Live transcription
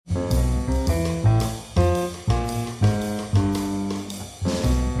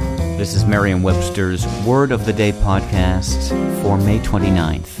This is Merriam-Webster's Word of the Day podcast for May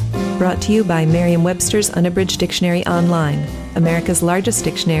 29th. Brought to you by Merriam-Webster's Unabridged Dictionary Online, America's largest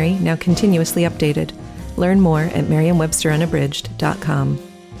dictionary, now continuously updated. Learn more at merriam-websterunabridged.com.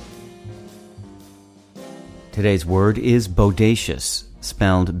 Today's word is bodacious,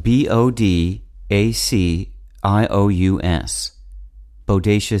 spelled B-O-D-A-C-I-O-U-S.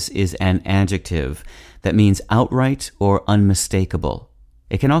 Bodacious is an adjective that means outright or unmistakable.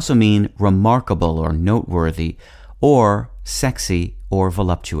 It can also mean remarkable or noteworthy, or sexy or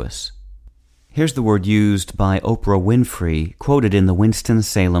voluptuous. Here's the word used by Oprah Winfrey, quoted in the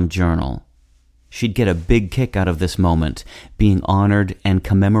Winston-Salem Journal. She'd get a big kick out of this moment, being honored and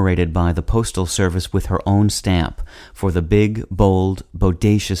commemorated by the Postal Service with her own stamp for the big, bold,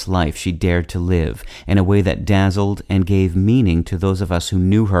 bodacious life she dared to live in a way that dazzled and gave meaning to those of us who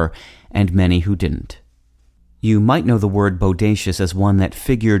knew her and many who didn't. You might know the word bodacious as one that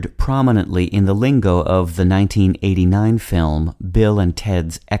figured prominently in the lingo of the 1989 film Bill and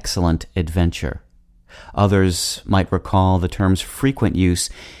Ted's Excellent Adventure. Others might recall the term's frequent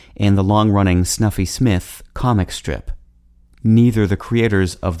use in the long-running Snuffy Smith comic strip. Neither the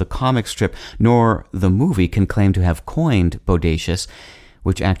creators of the comic strip nor the movie can claim to have coined bodacious,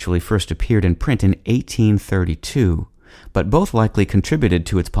 which actually first appeared in print in 1832, but both likely contributed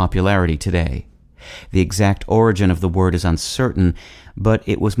to its popularity today. The exact origin of the word is uncertain, but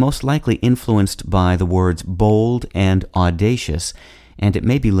it was most likely influenced by the words bold and audacious, and it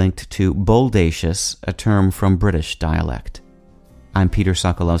may be linked to boldacious, a term from British dialect. I'm Peter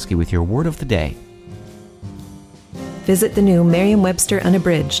Sokolowski with your Word of the Day. Visit the new Merriam-Webster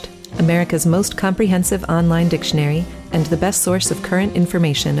Unabridged, America's most comprehensive online dictionary and the best source of current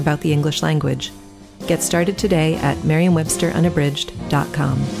information about the English language. Get started today at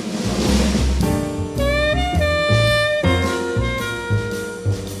merriam-websterunabridged.com.